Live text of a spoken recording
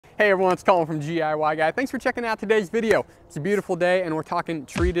Hey everyone, it's Colin from GIY Guy. Thanks for checking out today's video. It's a beautiful day and we're talking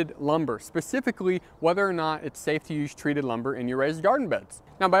treated lumber, specifically whether or not it's safe to use treated lumber in your raised garden beds.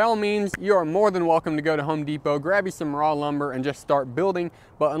 Now by all means, you are more than welcome to go to Home Depot, grab you some raw lumber and just start building,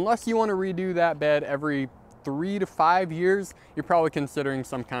 but unless you want to redo that bed every 3 to 5 years, you're probably considering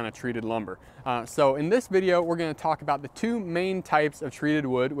some kind of treated lumber. So in this video, we're going to talk about the two main types of treated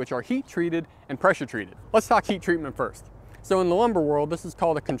wood, which are heat treated and pressure treated. Let's talk heat treatment first. So in the lumber world, this is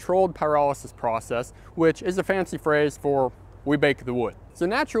called a controlled pyrolysis process, which is a fancy phrase for we bake the wood. So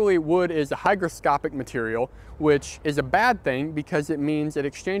naturally, wood is a hygroscopic material, which is a bad thing because it means it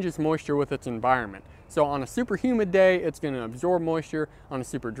exchanges moisture with its environment. So on a super humid day, it's going to absorb moisture. On a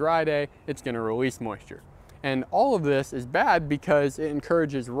super dry day, it's going to release moisture. And all of this is bad because it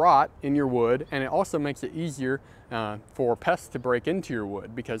encourages rot in your wood, and it also makes it easier for pests to break into your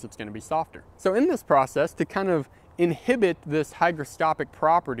wood because it's going to be softer. So in this process, to kind of inhibit this hygroscopic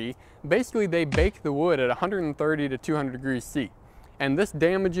property, basically they bake the wood at 130 to 200 degrees C. And this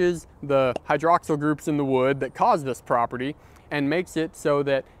damages the hydroxyl groups in the wood that cause this property and makes it so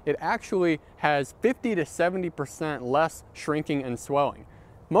that it actually has 50 to 70% less shrinking and swelling,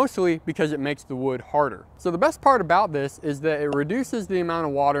 mostly because it makes the wood harder. So the best part about this is that it reduces the amount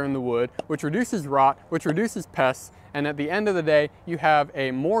of water in the wood, which reduces rot, which reduces pests, and at the end of the day, you have a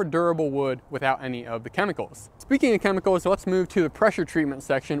more durable wood without any of the chemicals. Speaking of chemicals, let's move to the pressure treatment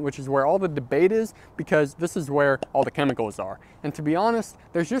section, which is where all the debate is, because this is where all the chemicals are. And to be honest,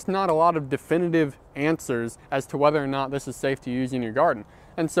 there's just not a lot of definitive answers as to whether or not this is safe to use in your garden.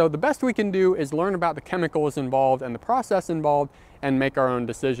 And so the best we can do is learn about the chemicals involved and the process involved and make our own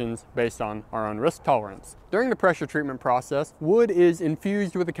decisions based on our own risk tolerance. During the pressure treatment process, wood is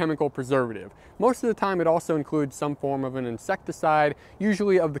infused with a chemical preservative. Most of the time it also includes some form of an insecticide,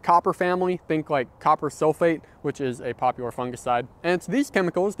 usually of the copper family. Think like copper sulfate, which is a popular fungicide. And it's these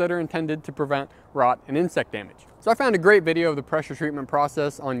chemicals that are intended to prevent rot and insect damage. So I found a great video of the pressure treatment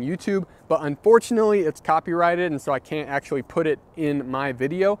process on YouTube, but unfortunately it's copyrighted and so I can't actually put it in my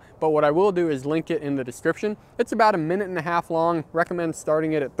video. But what I will do is link it in the description. It's about 1.5 minutes long, recommend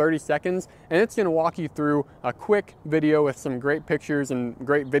starting it at 30 seconds, and it's gonna walk you through a quick video with some great pictures and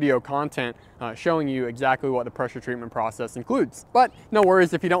great video content showing you exactly what the pressure treatment process includes. But no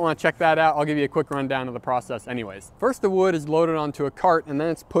worries, if you don't wanna check that out, I'll give you a quick rundown of the process anyways. First, the wood is loaded onto a cart and then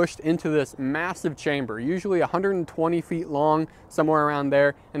it's pushed into this massive chamber, usually 120 feet long, somewhere around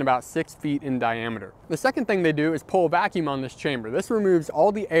there, and about 6 feet in diameter. The second thing they do is pull a vacuum on this chamber. This removes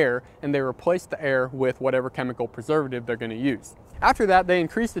all the air and they replace the air with whatever chemical preservative they're going to use. After that, they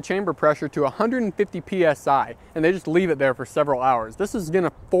increase the chamber pressure to 150 psi and they just leave it there for several hours. This is going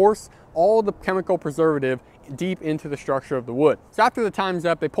to force all the chemical preservative deep into the structure of the wood. So after the time's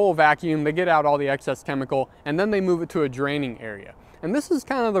up, they pull a vacuum, they get out all the excess chemical, and then they move it to a draining area. And this is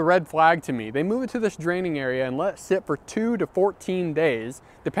kind of the red flag to me. They move it to this draining area and let it sit for 2 to 14 days,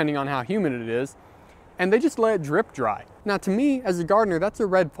 depending on how humid it is, and they just let it drip dry. Now to me, as a gardener, that's a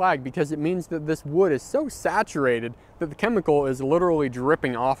red flag because it means that this wood is so saturated that the chemical is literally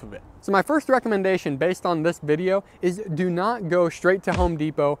dripping off of it. So my first recommendation based on this video is do not go straight to Home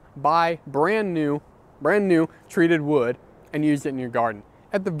Depot, buy brand new treated wood and use it in your garden.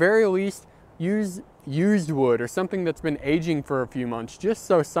 At the very least, use used wood or something that's been aging for a few months, just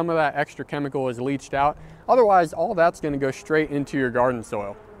so some of that extra chemical is leached out. Otherwise, all that's going to go straight into your garden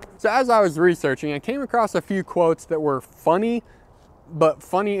soil. So as I was researching, I came across a few quotes that were funny, but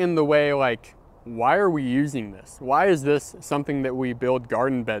funny in the way like, why are we using this? Why is this something that we build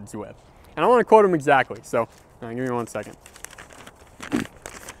garden beds with? And I want to quote them exactly, so give me 1 second.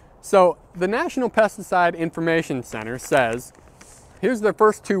 So the National Pesticide Information Center says, here's their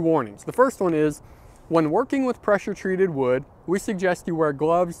first 2 warnings. The first one is, when working with pressure treated wood, we suggest you wear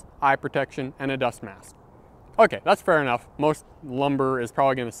gloves, eye protection, and a dust mask. Okay, that's fair enough. Most lumber is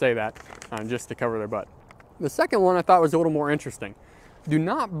probably going to say that just to cover their butt. The second one I thought was a little more interesting. Do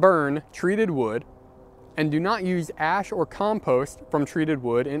not burn treated wood and do not use ash or compost from treated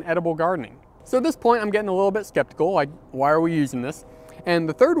wood in edible gardening. So at this point, I'm getting a little bit skeptical, like why are we using this? And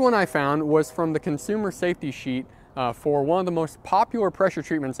the third one I found was from the consumer safety sheet for one of the most popular pressure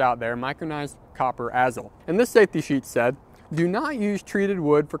treatments out there, micronized copper azyl. And this safety sheet said, do not use treated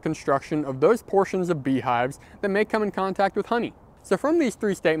wood for construction of those portions of beehives that may come in contact with honey. So from these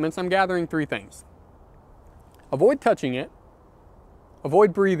 3 statements, I'm gathering 3 things. Avoid touching it,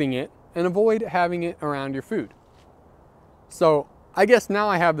 avoid breathing it, and avoid having it around your food. So I guess now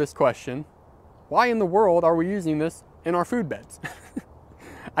I have this question, why in the world are we using this in our food beds?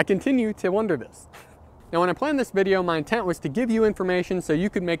 I continue to wonder this. Now, when I planned this video, my intent was to give you information so you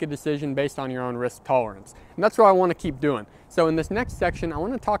could make a decision based on your own risk tolerance. And that's what I want to keep doing. So in this next section, I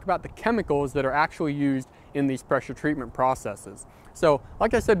want to talk about the chemicals that are actually used in these pressure treatment processes. So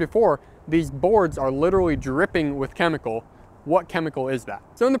like I said before, these boards are literally dripping with chemical. What chemical is that?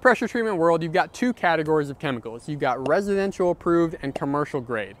 So in the pressure treatment world, you've got two categories of chemicals. You've got residential approved and commercial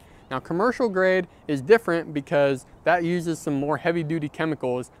grade. Now commercial grade is different because that uses some more heavy duty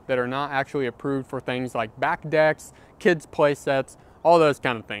chemicals that are not actually approved for things like back decks, kids play sets, all those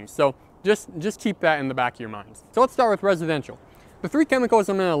kind of things. So just keep that in the back of your minds. So let's start with residential. The three chemicals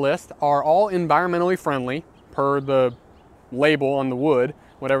I'm going to list are all environmentally friendly per the label on the wood,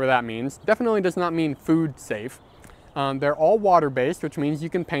 whatever that means. Definitely does not mean food safe. They're all water-based, which means you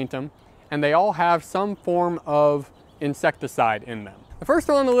can paint them, and they all have some form of insecticide in them. The first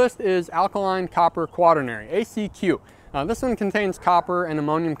one on the list is alkaline copper quaternary, ACQ. This one contains copper and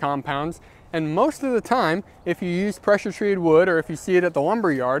ammonium compounds, and most of the time, if you use pressure treated wood or if you see it at the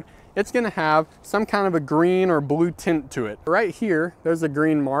lumber yard, it's going to have some kind of a green or blue tint to it. Right here, there's a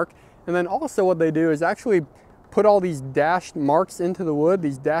green mark, and then also what they do is actually put all these dashed marks into the wood,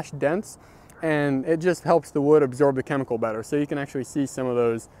 these dashed dents, and it just helps the wood absorb the chemical better. So you can actually see some of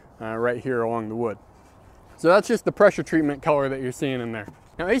those right here along the wood. So that's just the pressure treatment color that you're seeing in there.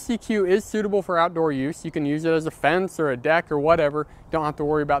 Now ACQ is suitable for outdoor use. You can use it as a fence or a deck or whatever. Don't have to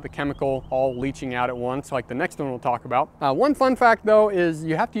worry about the chemical all leaching out at once like the next one we'll talk about. One fun fact though is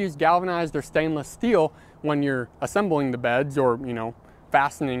you have to use galvanized or stainless steel when you're assembling the beds or, you know,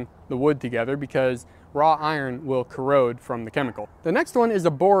 fastening the wood together, because raw iron will corrode from the chemical. The next one is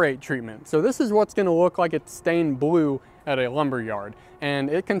a borate treatment. So this is what's going to look like it's stained blue at a lumber yard, and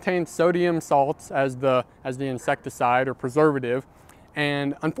it contains sodium salts as the insecticide or preservative.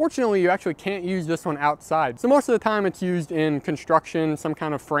 And unfortunately, you actually can't use this one outside. So most of the time it's used in construction, some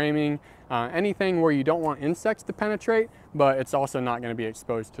kind of framing, anything where you don't want insects to penetrate, but it's also not going to be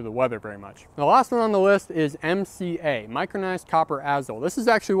exposed to the weather very much. The last one on the list is MCA, micronized copper azole. This is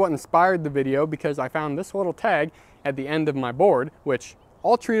actually what inspired the video, because I found this little tag at the end of my board, which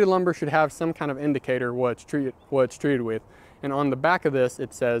all treated lumber should have some kind of indicator what it's treated with. And on the back of this,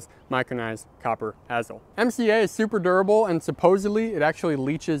 it says micronized copper azole. MCA is super durable, and supposedly it actually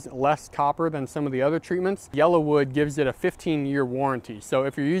leaches less copper than some of the other treatments. Yellow wood gives it a 15-year warranty. So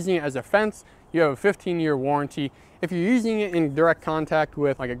if you're using it as a fence, you have a 15-year warranty. If you're using it in direct contact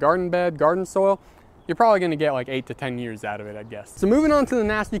with like a garden bed, garden soil, you're probably going to get like 8 to 10 years out of it, I guess. So moving on to the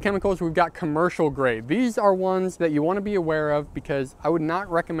nasty chemicals, we've got commercial grade. These are ones that you want to be aware of, because I would not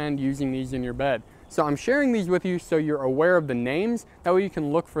recommend using these in your bed. So I'm sharing these with you so you're aware of the names. That way you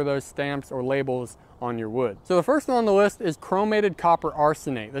can look for those stamps or labels on your wood. So the first one on the list is chromated copper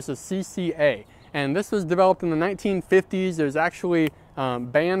arsenate. This is CCA. And this was developed in the 1950s. It was actually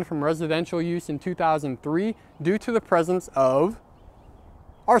banned from residential use in 2003 due to the presence of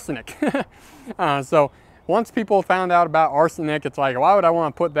arsenic. So once people found out about arsenic, it's like, why would I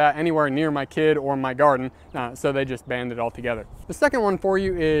want to put that anywhere near my kid or my garden? So they just banned it altogether. The second one for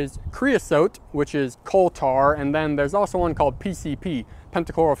you is creosote, which is coal tar, and then there's also one called PCP,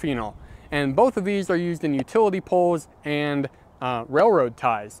 pentachlorophenol. And both of these are used in utility poles and railroad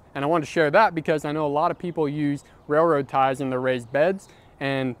ties. And I wanted to share that because I know a lot of people use railroad ties in their raised beds.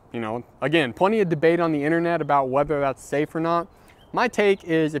 And, you know, again, plenty of debate on the internet about whether that's safe or not. My take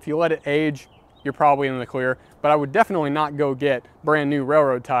is if you let it age, you're probably in the clear, but I would definitely not go get brand new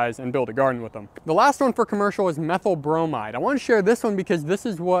railroad ties and build a garden with them. The last one for commercial is methyl bromide. I want to share this one because this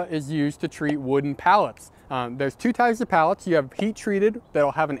is what is used to treat wooden pallets. There's two types of pallets. You have heat treated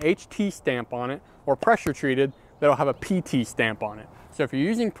that'll have an HT stamp on it, or pressure treated that'll have a PT stamp on it. So if you're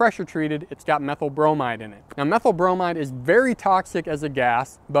using pressure treated, it's got methyl bromide in it. Now methyl bromide is very toxic as a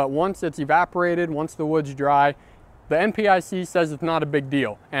gas, but once it's evaporated, once the wood's dry, the NPIC says it's not a big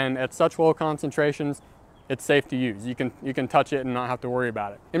deal, and at such low concentrations, it's safe to use. You can touch it and not have to worry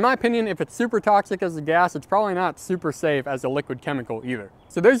about it. In my opinion, if it's super toxic as a gas, it's probably not super safe as a liquid chemical either.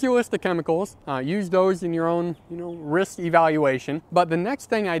 So there's your list of chemicals. Use those in your own, risk evaluation. But the next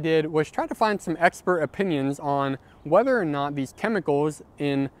thing I did was try to find some expert opinions on whether or not these chemicals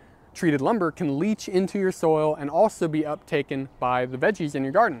in treated lumber can leach into your soil and also be uptaken by the veggies in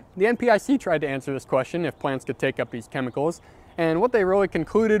your garden. The NPIC tried to answer this question, if plants could take up these chemicals, and what they really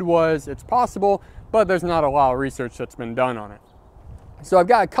concluded was it's possible, but there's not a lot of research that's been done on it. So I've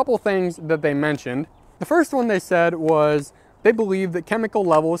got a couple things that they mentioned. The first one they said was they believe that chemical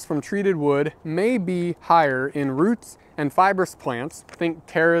levels from treated wood may be higher in roots and fibrous plants, think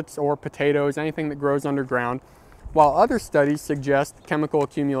carrots or potatoes, anything that grows underground, while other studies suggest chemical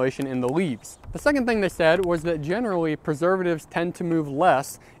accumulation in the leaves. The second thing they said was that generally preservatives tend to move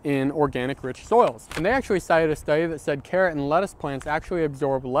less in organic rich soils. And they actually cited a study that said carrot and lettuce plants actually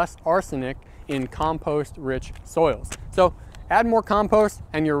absorb less arsenic in compost-rich soils. So add more compost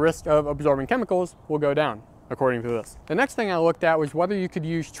and your risk of absorbing chemicals will go down, according to this. The next thing I looked at was whether you could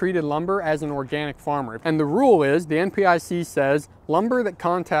use treated lumber as an organic farmer. And the rule is, the NPIC says, lumber that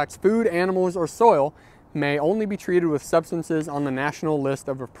contacts food, animals, or soil may only be treated with substances on the national list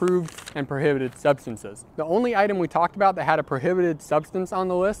of approved and prohibited substances. The only item we talked about that had a prohibited substance on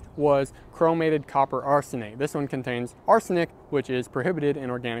the list was chromated copper arsenate. This one contains arsenic, which is prohibited in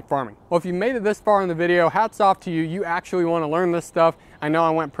organic farming. Well, if you made it this far in the video, hats off to you. You actually want to learn this stuff. I know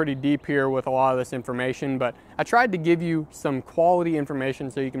I went pretty deep here with a lot of this information, but I tried to give you some quality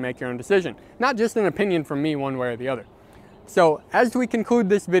information so you can make your own decision, not just an opinion from me one way or the other. So as we conclude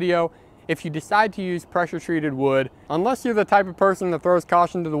this video, if you decide to use pressure-treated wood, unless you're the type of person that throws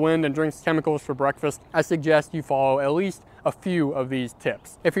caution to the wind and drinks chemicals for breakfast, I suggest you follow at least a few of these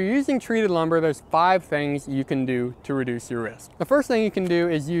tips. If you're using treated lumber, there's 5 things you can do to reduce your risk. The first thing you can do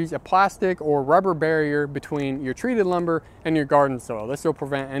is use a plastic or rubber barrier between your treated lumber and your garden soil. This will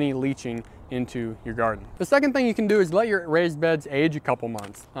prevent any leaching into your garden. The second thing you can do is let your raised beds age a couple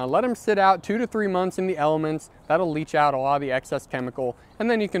months. Let them sit out 2 to 3 months in the elements. That'll leach out a lot of the excess chemical, and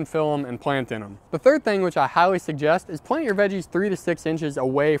then you can fill them and plant in them. The third thing, which I highly suggest, is plant your veggies 3 to 6 inches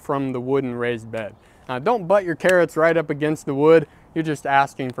away from the wooden raised bed. Don't butt your carrots right up against the wood. You're just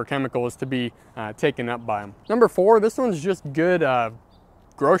asking for chemicals to be taken up by them. Number 4, this one's just good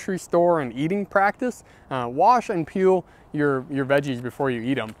grocery store and eating practice. Wash and peel your veggies before you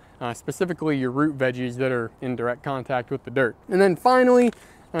eat them. Specifically your root veggies that are in direct contact with the dirt. And then finally,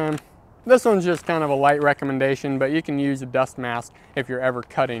 this one's just kind of a light recommendation, but you can use a dust mask if you're ever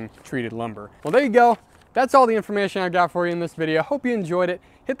cutting treated lumber. Well, there you go. That's all the information I've got for you in this video. Hope you enjoyed it.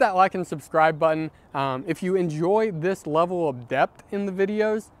 Hit that like and subscribe button. If you enjoy this level of depth in the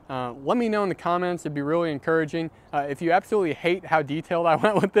videos, let me know in the comments. It'd be really encouraging. If you absolutely hate how detailed I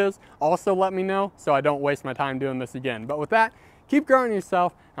went with this, also let me know so I don't waste my time doing this again. But with that, keep growing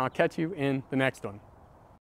yourself, and I'll catch you in the next one.